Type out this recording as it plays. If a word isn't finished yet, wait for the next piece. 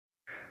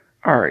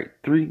Alright,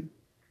 three,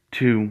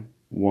 two,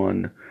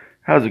 one.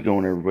 How's it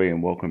going, everybody?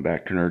 And welcome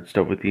back to Nerd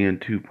Stuff with Ian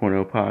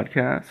 2.0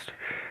 podcast.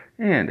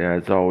 And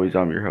as always,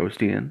 I'm your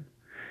host, Ian.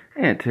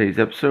 And today's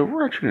episode,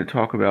 we're actually going to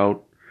talk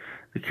about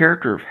the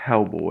character of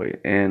Hellboy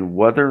and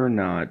whether or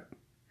not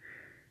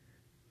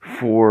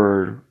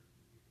for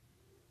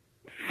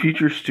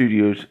future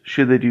studios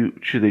should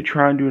they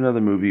try and do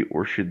another movie,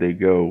 or should they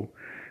go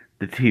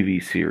the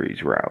TV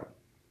series route.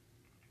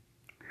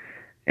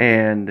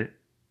 And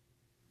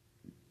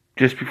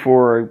just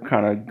before I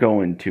kind of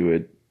go into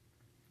it,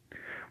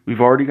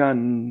 we've already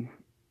gotten,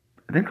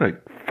 I think,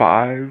 like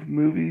 5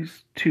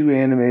 movies, 2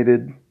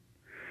 animated,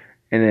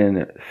 and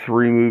then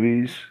 3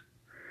 movies.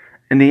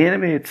 And the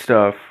animated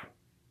stuff,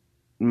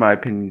 in my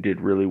opinion, did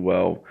really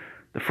well.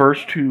 The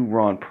first 2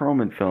 Ron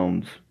Perlman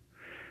films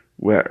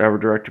that were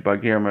directed by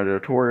Guillermo del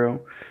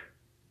Toro,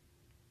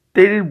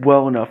 they did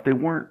well enough. They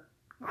weren't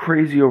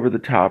crazy over the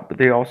top, but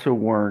they also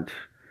weren't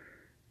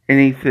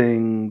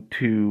anything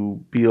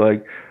to be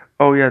like,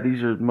 oh yeah,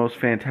 these are the most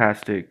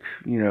fantastic,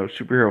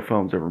 superhero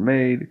films ever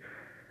made.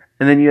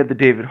 And then you had the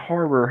David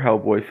Harbour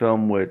Hellboy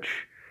film,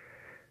 which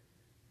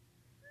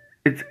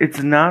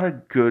it's not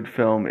a good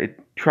film. It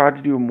tried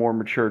to do a more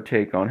mature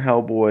take on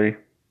Hellboy,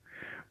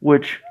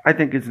 which I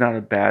think is not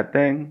a bad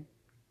thing.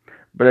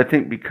 But I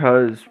think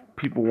because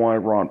people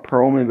wanted Ron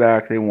Perlman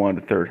back, they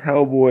wanted a third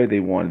Hellboy,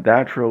 they wanted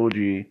that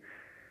trilogy.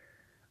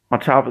 On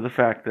top of the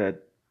fact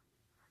that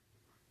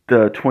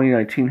the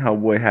 2019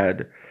 Hellboy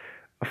had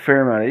a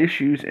fair amount of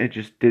issues, and it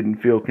just didn't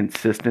feel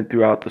consistent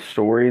throughout the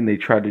story, and they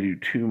tried to do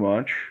too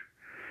much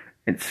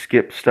and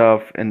skip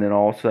stuff, and then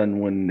all of a sudden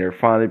when they're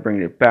finally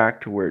bringing it back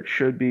to where it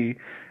should be,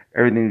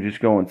 everything's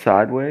just going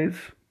sideways.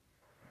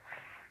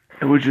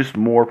 It was just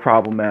more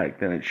problematic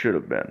than it should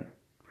have been.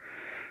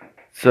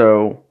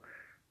 So,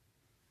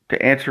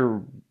 to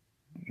answer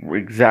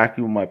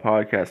exactly what my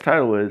podcast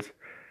title is,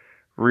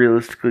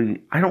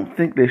 realistically, I don't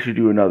think they should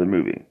do another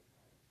movie.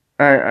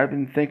 I've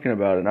been thinking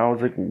about it, and I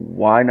was like,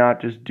 why not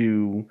just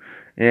do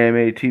an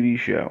animated TV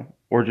show?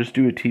 Or just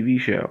do a TV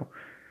show?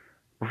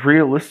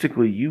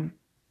 Realistically, you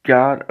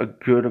got a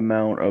good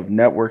amount of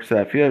networks that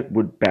I feel like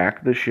would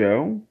back the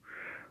show,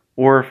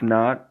 or if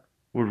not,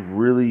 would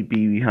really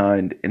be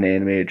behind an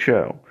animated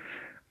show.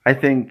 I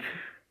think,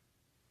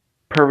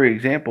 perfect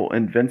example,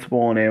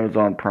 Invincible on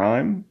Amazon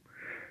Prime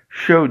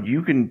showed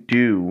you can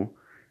do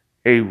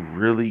a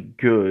really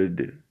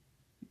good,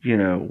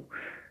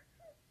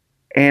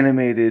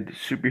 animated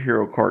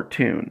superhero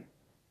cartoon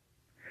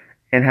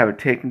and have it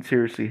taken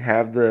seriously,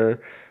 have a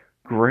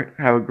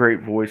great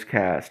voice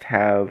cast,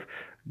 have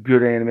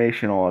good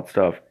animation, all that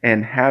stuff,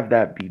 and have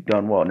that be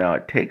done well. Now,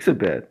 it takes a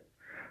bit,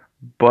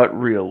 but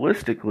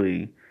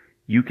realistically,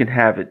 you can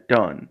have it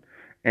done.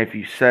 And if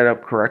you set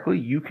up correctly,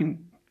 you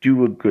can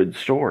do a good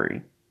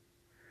story.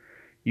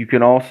 You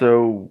can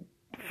also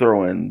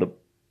throw in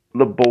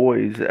the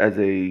boys as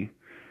a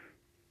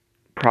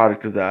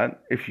product of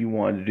that if you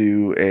want to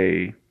do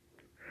a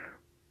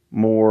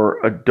more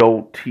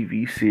adult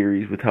TV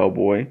series with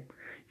Hellboy.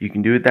 You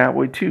can do it that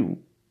way too.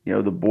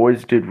 The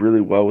boys did really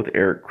well with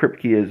Eric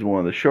Kripke as one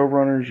of the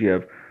showrunners. You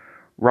have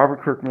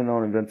Robert Kirkman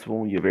on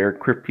Invincible. You have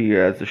Eric Kripke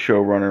as the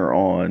showrunner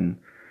on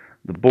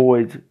The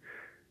Boys.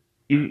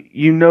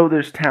 You know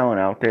there's talent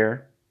out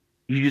there.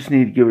 You just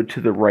need to give it to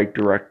the right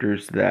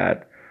directors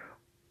that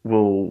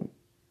will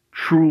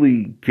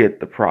truly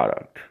get the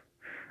product.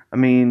 I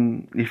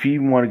mean, if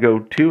you want to go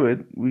to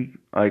it,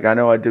 I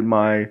know I did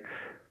my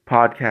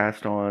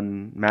podcast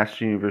on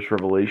Master Universe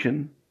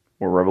Revelation,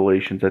 or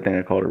Revelations, I think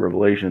I called it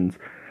Revelations.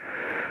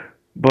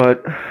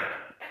 But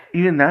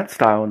even that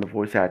style and the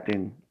voice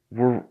acting,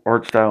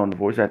 art style and the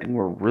voice acting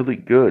were really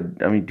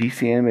good. I mean,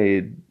 DC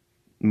animated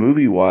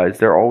movie wise,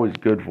 they're always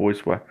good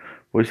voice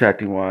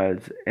acting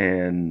wise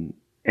and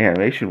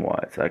animation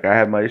wise. Like, I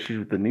have my issues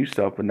with the new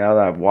stuff, but now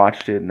that I've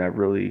watched it and I've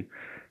really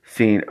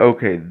seen,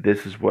 okay,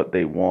 this is what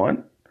they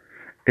want,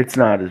 it's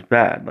not as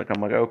bad. Like,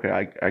 I'm like,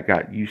 okay, I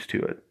got used to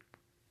it.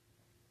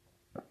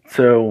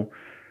 So,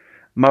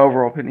 my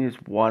overall opinion is,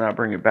 why not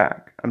bring it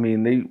back? I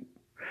mean,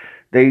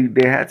 they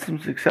had some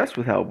success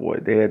with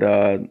Hellboy. They had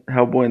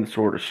Hellboy and the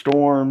Sword of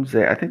Storms.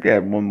 I think they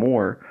had one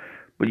more,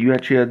 but you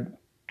actually had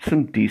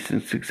some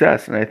decent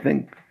success. And I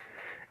think,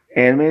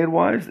 animated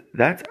wise,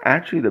 that's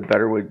actually the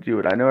better way to do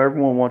it. I know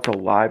everyone wants a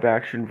live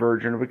action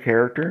version of a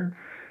character,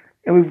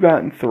 and we've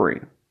gotten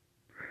 3.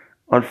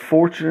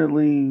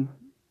 Unfortunately,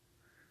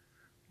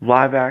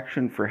 live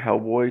action for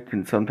Hellboy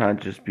can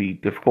sometimes just be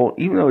difficult,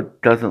 even though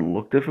it doesn't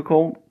look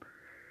difficult.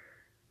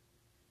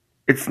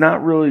 It's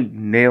not really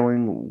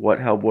nailing what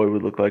Hellboy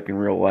would look like in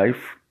real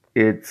life.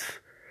 It's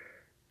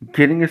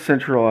getting a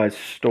centralized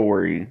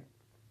story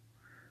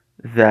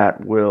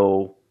that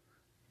will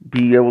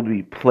be able to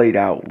be played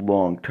out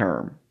long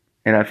term.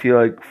 And I feel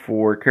like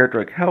for a character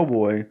like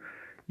Hellboy,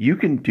 you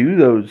can do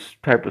those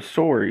type of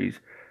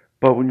stories,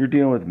 but when you're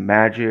dealing with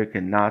magic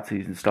and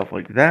Nazis and stuff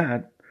like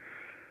that,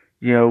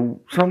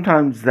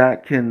 sometimes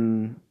that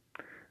can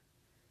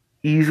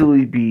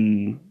easily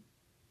be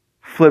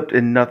flipped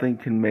and nothing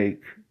can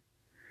make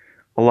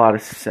a lot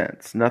of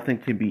sense. Nothing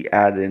can be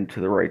added into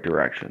the right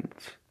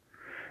directions.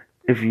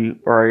 If you,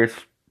 or I guess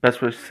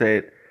best way to say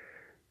it,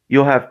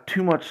 you'll have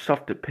too much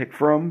stuff to pick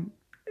from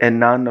and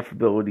not enough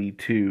ability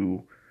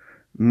to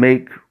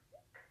make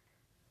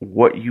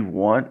what you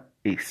want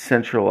a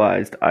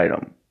centralized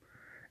item.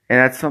 And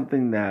that's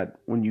something that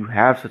when you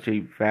have such a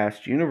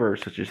vast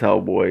universe such as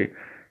Hellboy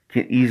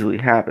can easily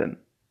happen.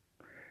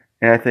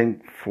 And I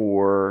think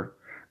for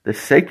the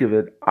sake of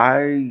it,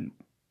 I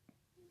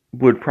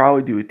would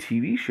probably do a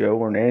TV show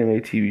or an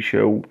anime TV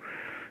show,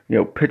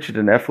 pitch it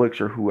to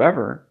Netflix or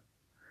whoever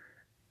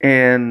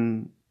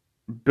and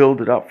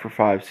build it up for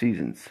 5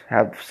 seasons.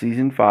 Have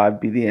season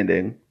 5 be the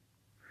ending,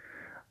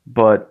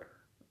 but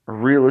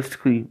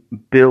realistically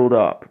build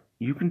up.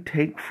 You can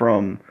take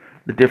from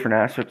the different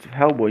aspects of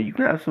Hellboy, you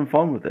can have some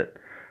fun with it.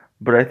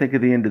 But I think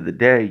at the end of the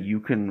day, you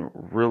can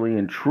really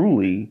and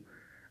truly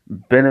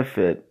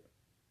benefit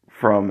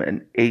from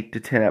an 8 to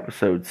 10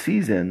 episode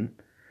season.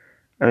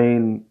 I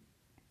mean,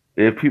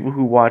 if people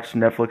who watched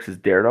Netflix's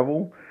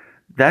Daredevil,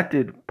 that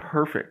did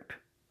perfect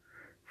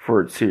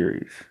for its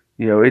series.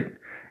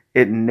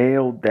 It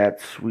nailed that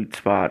sweet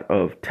spot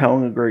of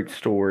telling a great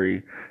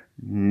story,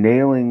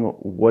 nailing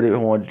what it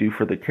wanted to do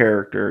for the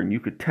character, and you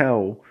could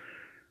tell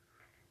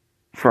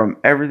from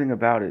everything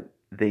about it,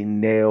 they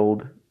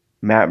nailed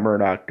Matt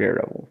Murdock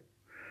Daredevil.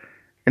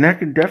 And that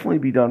can definitely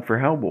be done for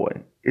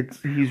Hellboy.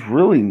 He's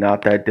really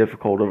not that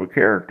difficult of a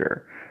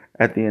character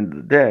at the end of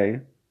the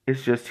day.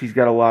 It's just he's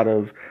got a lot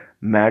of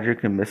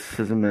magic and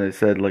mysticism, and I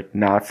said, like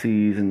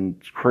Nazis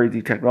and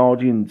crazy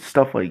technology and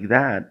stuff like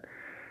that,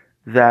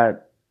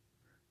 that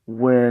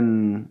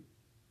when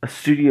a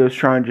studio's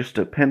trying just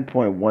to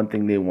pinpoint one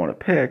thing they want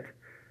to pick,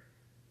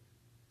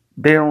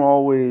 they don't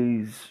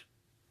always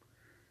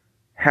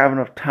have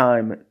enough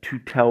time to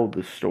tell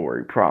the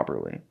story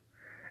properly.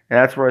 And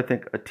that's where I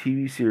think a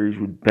TV series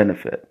would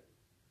benefit.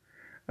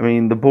 I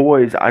mean, The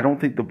Boys, I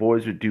don't think The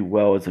Boys would do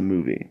well as a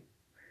movie.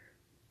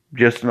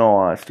 Just in all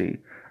honesty.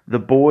 The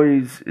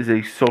Boys is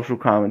a social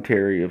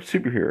commentary of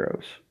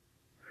superheroes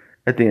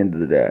at the end of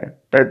the day.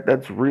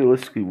 That's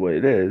realistically what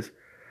it is.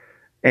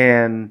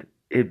 And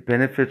it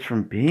benefits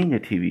from being a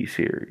TV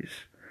series.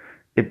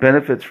 It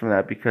benefits from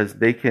that because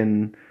they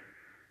can,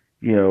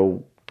 they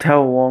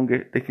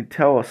can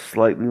tell a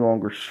slightly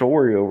longer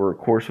story over a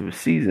course of a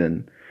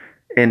season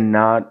and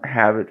not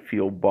have it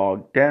feel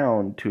bogged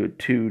down to a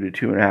 2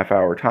 to 2.5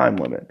 hour time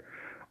limit,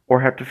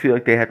 or have to feel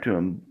like they have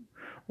to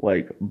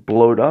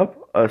bloat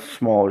up a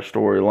smaller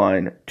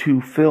storyline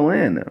to fill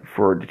in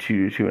for the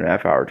 2 to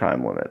 2.5 hour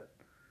time limit.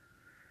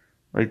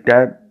 Like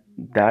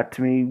that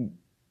to me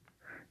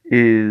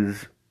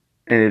is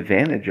an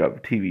advantage of a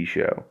TV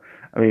show.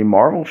 I mean,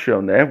 Marvel's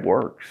shown that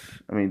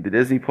works. I mean, the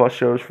Disney Plus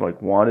shows for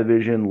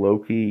WandaVision,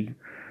 Loki,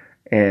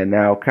 and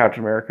now Captain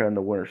America and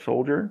the Winter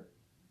Soldier,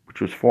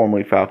 which was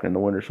formerly Falcon and the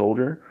Winter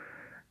Soldier,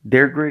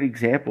 they're great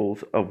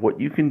examples of what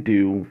you can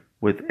do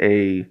with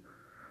a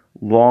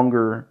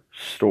longer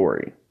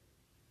story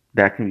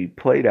that can be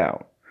played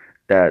out,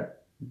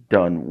 that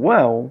done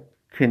well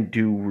can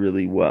do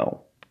really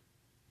well.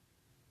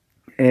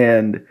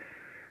 And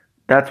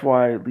that's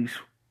why, at least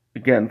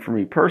again for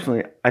me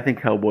personally, I think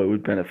Hellboy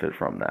would benefit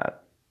from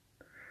that.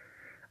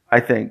 I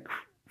think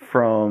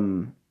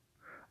from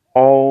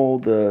all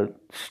the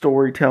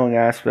storytelling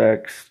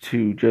aspects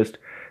to just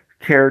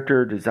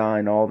character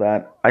design, all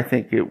that, I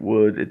think it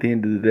would, at the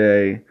end of the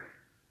day,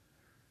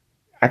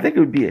 I think it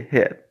would be a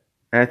hit.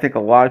 And I think a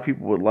lot of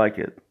people would like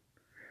it.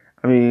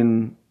 I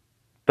mean,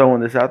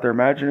 throwing this out there,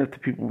 imagine if the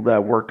people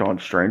that worked on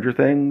Stranger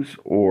Things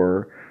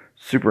or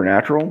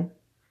Supernatural,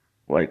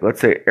 like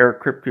let's say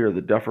Eric Kripke or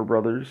the Duffer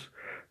Brothers,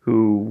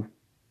 who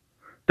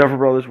Duffer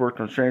Brothers worked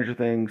on Stranger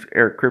Things.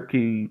 Eric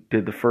Kripke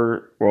did the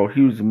first, well,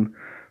 he was the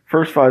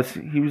first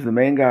 5, he was the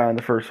main guy on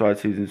the first 5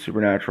 seasons of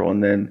Supernatural,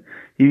 and then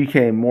he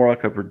became more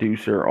like a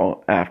producer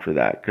after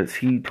that because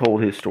he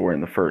told his story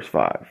in the first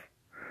 5.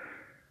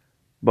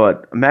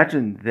 But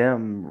imagine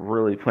them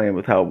really playing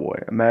with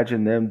Hellboy.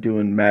 Imagine them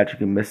doing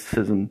magic and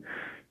mysticism,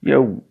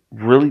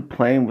 really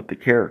playing with the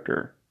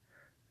character.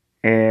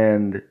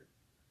 And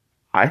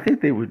I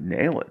think they would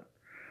nail it.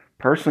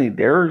 Personally,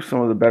 they're some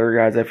of the better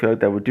guys I feel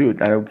like that would do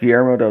it. I know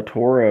Guillermo del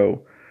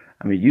Toro,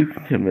 I mean, you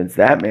can convince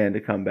that man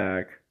to come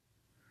back.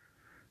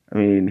 I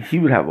mean, he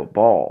would have a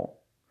ball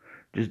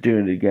just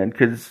doing it again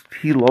because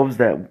he loves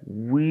that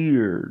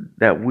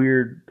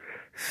weird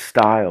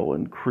style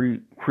and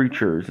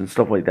creatures and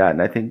stuff like that.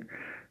 And I think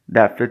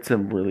that fits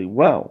him really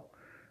well.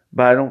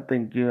 But I don't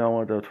think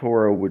Guillermo del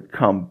Toro would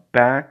come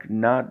back,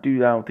 not do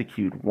that. I don't think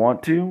he would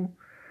want to.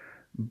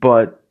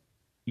 But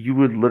you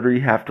would literally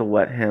have to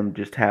let him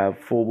just have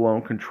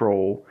full-blown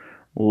control,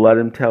 let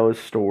him tell his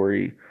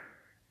story,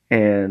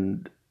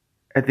 and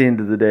at the end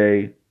of the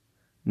day,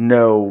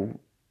 know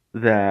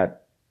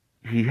that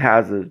he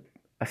has a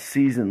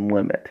season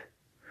limit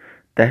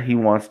that he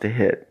wants to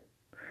hit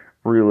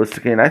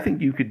realistically, and I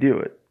think you could do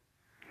it.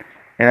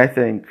 And I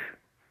think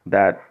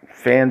that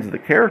fans of the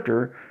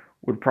character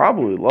would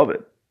probably love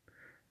it.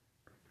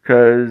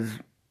 Because,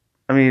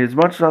 I mean, as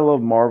much as I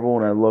love Marvel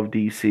and I love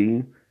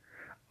DC,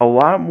 a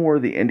lot more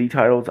of the indie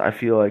titles I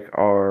feel like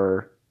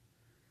are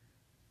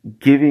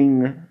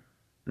giving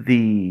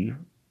the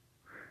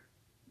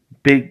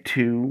big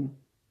two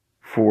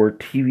for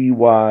TV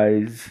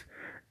wise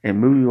and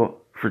movie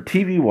for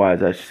TV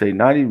wise, I should say,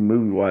 not even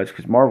movie wise,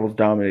 because Marvel's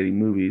dominating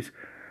movies,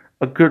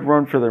 a good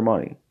run for their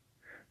money.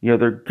 You know,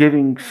 they're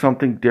giving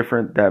something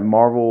different that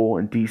Marvel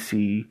and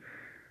DC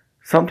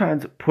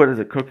sometimes put as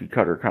a cookie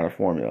cutter kind of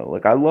formula.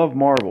 Like, I love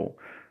Marvel,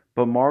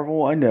 but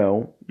Marvel, I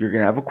know you're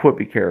going to have a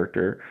quippy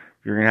character.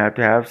 You're going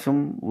to have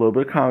some little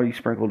bit of comedy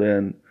sprinkled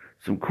in,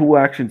 some cool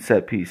action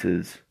set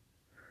pieces,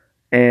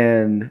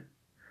 and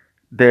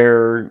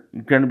they're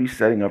going to be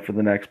setting up for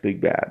the next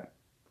big bad.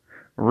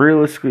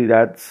 Realistically,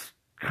 that's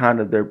kind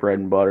of their bread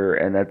and butter,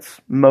 and that's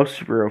most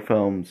superhero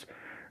films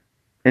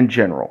in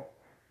general.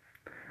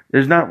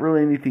 There's not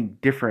really anything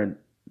different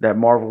that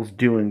Marvel's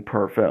doing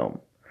per film.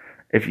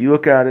 If you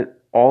look at it,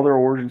 all their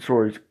origin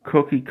stories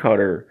cookie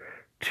cutter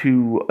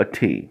to a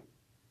T.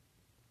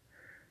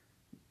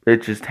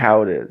 It's just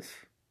how it is.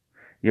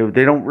 You know,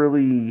 you don't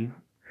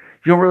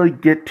really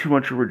get too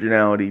much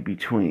originality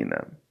between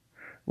them.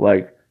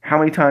 Like, how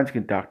many times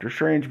can Doctor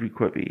Strange be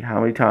quippy?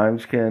 How many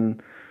times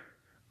can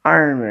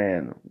Iron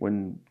Man,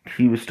 when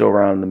he was still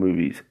around in the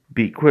movies,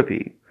 be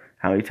quippy?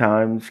 How many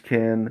times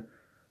can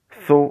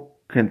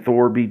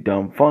Thor be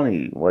dumb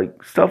funny?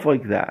 Like, stuff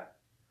like that.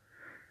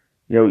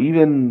 You know,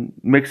 even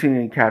mixing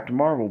in Captain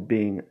Marvel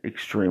being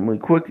extremely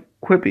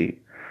quippy.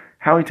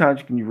 How many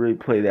times can you really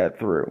play that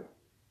through?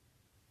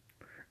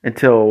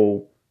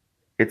 Until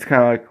it's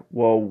kind of like,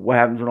 well, what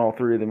happens when all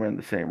three of them are in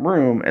the same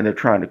room and they're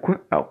trying to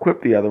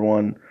out-quip the other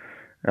one,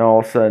 and all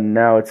of a sudden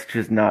now it's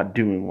just not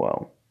doing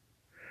well.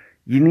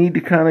 You need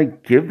to kind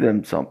of give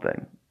them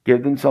something.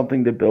 Give them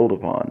something to build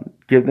upon.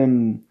 Give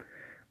them,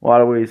 a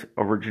lot of ways,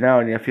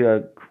 originality. I feel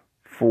like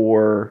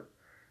for,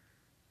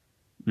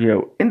 you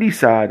know, indie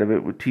side of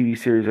it with TV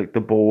series like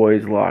The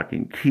Boys, Lock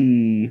and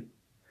Key,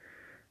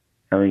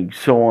 I mean,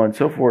 so on and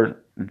so forth,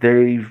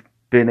 they've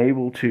been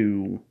able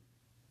to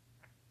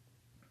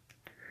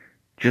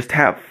just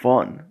have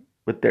fun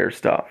with their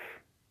stuff.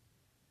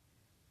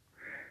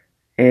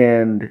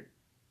 And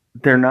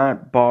they're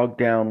not bogged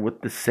down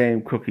with the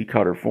same cookie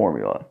cutter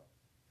formula.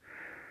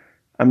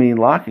 I mean,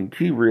 Lock and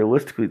Key,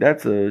 realistically,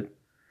 that's a,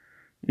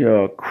 you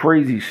know, a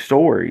crazy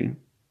story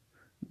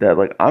that,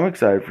 like, I'm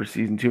excited for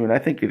season 2, and I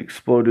think it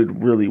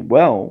exploded really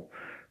well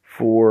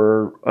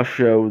for a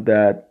show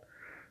that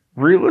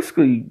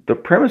realistically the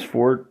premise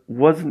for it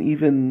wasn't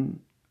even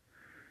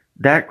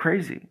that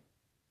crazy.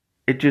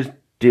 It just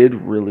did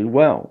really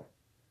well.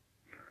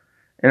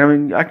 And I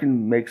mean, I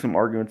can make some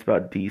arguments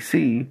about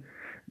DC.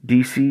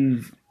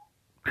 DC's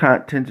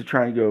tend to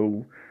try and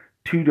go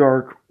too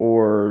dark,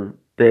 or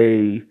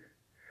they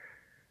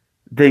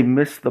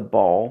miss the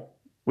ball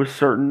with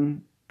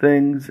certain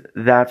things.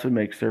 That's what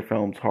makes their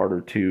films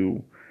harder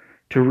to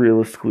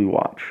realistically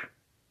watch.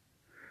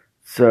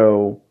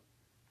 So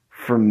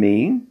for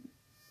me,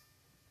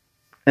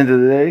 end of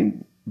the day,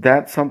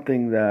 that's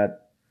something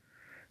that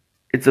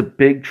it's a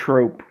big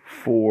trope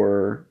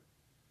for,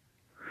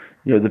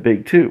 you know, the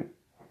big two.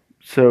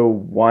 So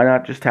why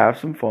not just have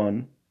some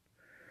fun?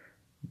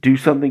 Do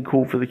something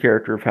cool for the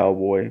character of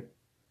Hellboy.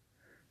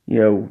 You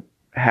know,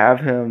 have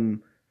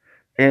him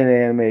in an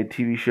animated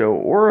TV show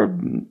or a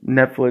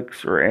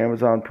Netflix or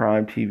Amazon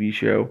Prime TV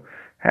show.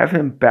 Have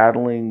him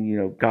battling, you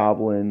know,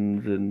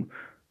 goblins and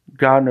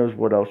God knows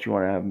what else you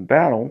want to have him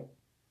battle.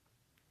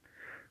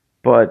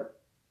 But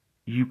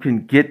you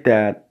can get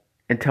that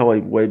and tell a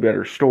way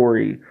better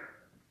story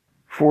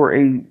for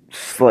a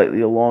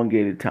slightly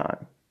elongated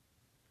time.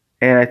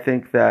 And I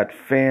think that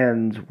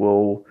fans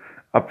will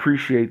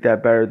appreciate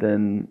that better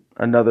than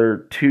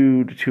another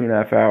 2 to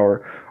 2.5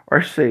 hour,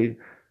 or say,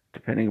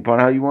 depending upon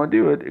how you want to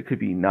do it, it could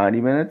be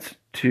 90 minutes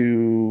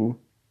to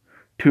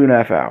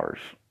 2.5 hours.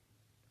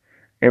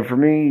 And for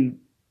me,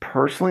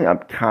 personally, I'm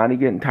kind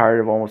of getting tired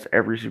of almost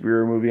every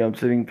superhero movie I'm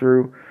sitting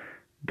through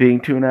being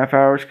 2.5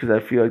 hours, because I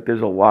feel like there's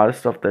a lot of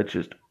stuff that's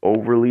just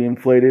overly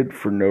inflated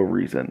for no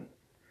reason.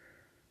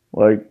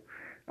 Like,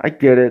 I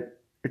get it.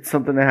 It's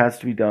something that has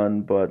to be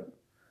done, but,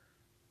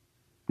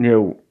 you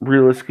know,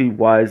 realistically,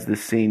 why does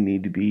this scene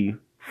need to be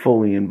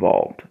fully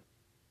involved?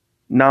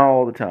 Not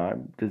all the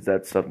time does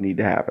that stuff need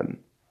to happen.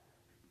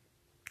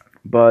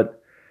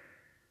 But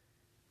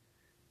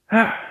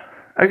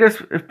I guess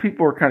if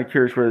people are kind of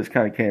curious where this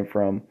kind of came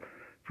from,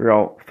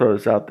 I'll throw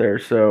this out there.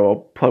 So I'll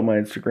plug my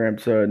Instagram.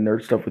 So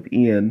Nerd Stuff with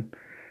Ian.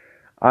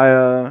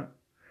 I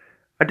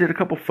did a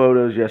couple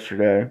photos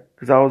yesterday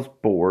because I was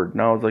bored,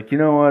 and I was like, you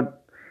know what?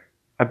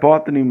 I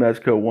bought the new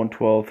Mezco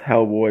 112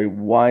 Hellboy.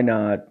 Why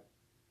not,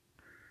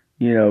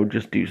 you know,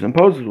 just do some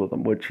poses with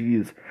him, which he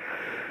is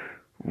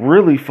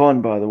really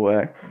fun, by the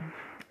way.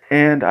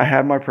 And I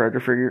had my Predator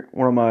figure,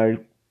 one of my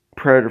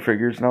Predator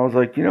figures, and I was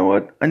like, you know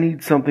what? I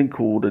need something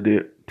cool to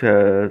do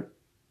to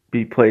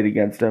be played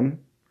against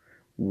him.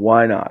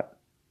 Why not?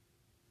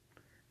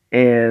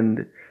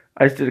 And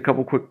I just did a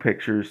couple quick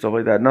pictures, stuff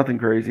like that. Nothing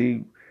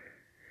crazy.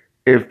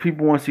 If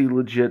people want to see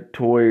legit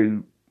toy,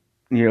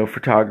 you know,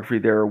 photography,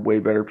 there are way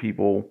better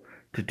people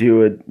to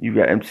do it. You've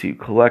got MCU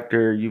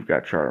Collector, you've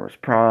got Charters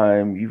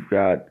Prime, you've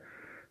got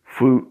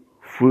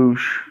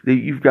Fwoosh,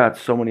 you've got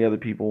so many other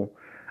people.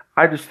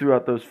 I just threw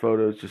out those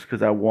photos just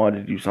because I wanted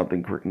to do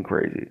something quick and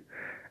crazy.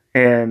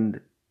 And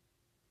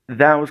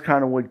that was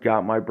kind of what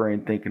got my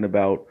brain thinking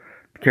about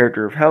the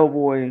character of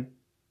Hellboy,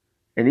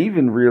 and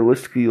even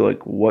realistically,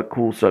 like, what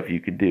cool stuff you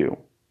could do.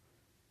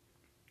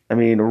 I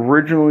mean,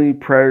 originally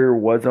Predator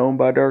was owned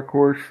by Dark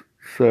Horse,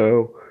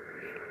 so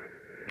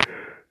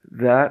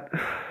that,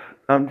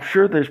 I'm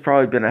sure there's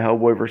probably been a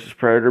Hellboy versus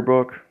Predator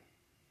book.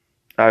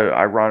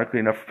 Ironically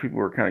enough, for people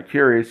who are kind of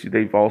curious,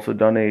 they've also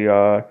done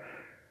a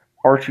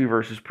Archie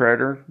versus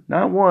Predator.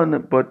 Not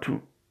once,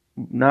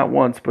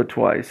 but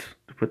twice,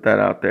 to put that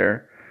out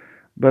there.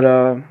 But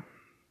I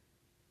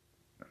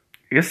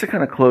guess to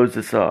kind of close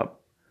this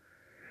up,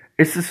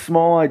 it's a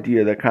small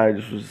idea that kind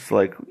of just was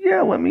like,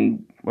 yeah, let me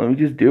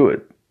just do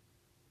it.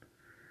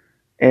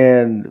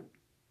 And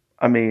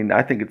I mean,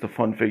 I think it's a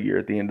fun figure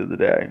at the end of the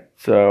day.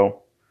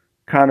 So,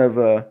 kind of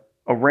a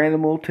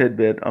random little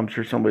tidbit. I'm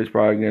sure somebody's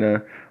probably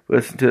gonna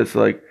listen to this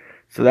like,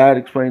 so that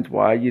explains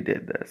why you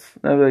did this.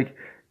 And I'd be like,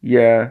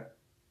 yeah.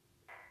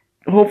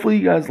 Hopefully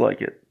you guys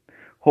like it.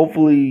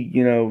 Hopefully,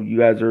 you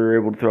guys are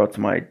able to throw out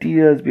some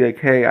ideas. Be like,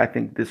 hey, I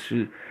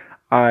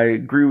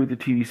agree with the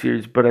TV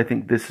series, but I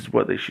think this is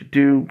what they should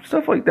do.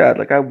 Stuff like that.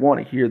 Like, I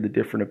want to hear the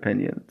different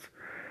opinions.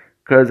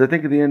 Because I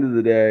think at the end of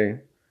the day,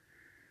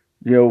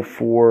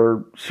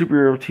 for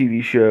superhero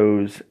TV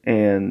shows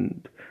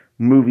and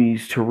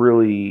movies to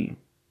really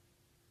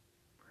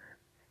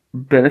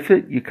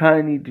benefit, you kind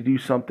of need to do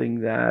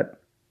something that,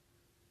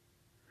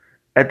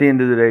 at the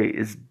end of the day,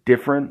 is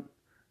different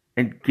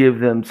and give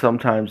them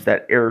sometimes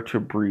that air to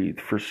breathe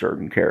for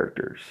certain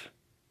characters.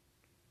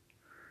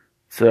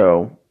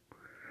 So,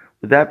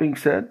 with that being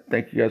said,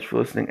 thank you guys for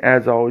listening.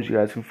 As always, you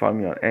guys can find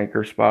me on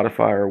Anchor,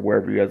 Spotify, or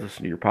wherever you guys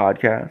listen to your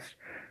podcast.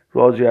 As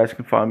well as you guys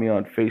can find me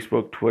on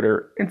Facebook,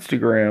 Twitter,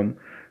 Instagram,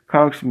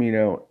 Comics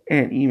Amino,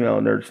 and email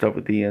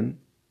nerdstuffwithian.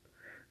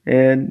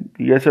 And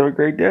you guys have a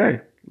great day.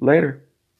 Later.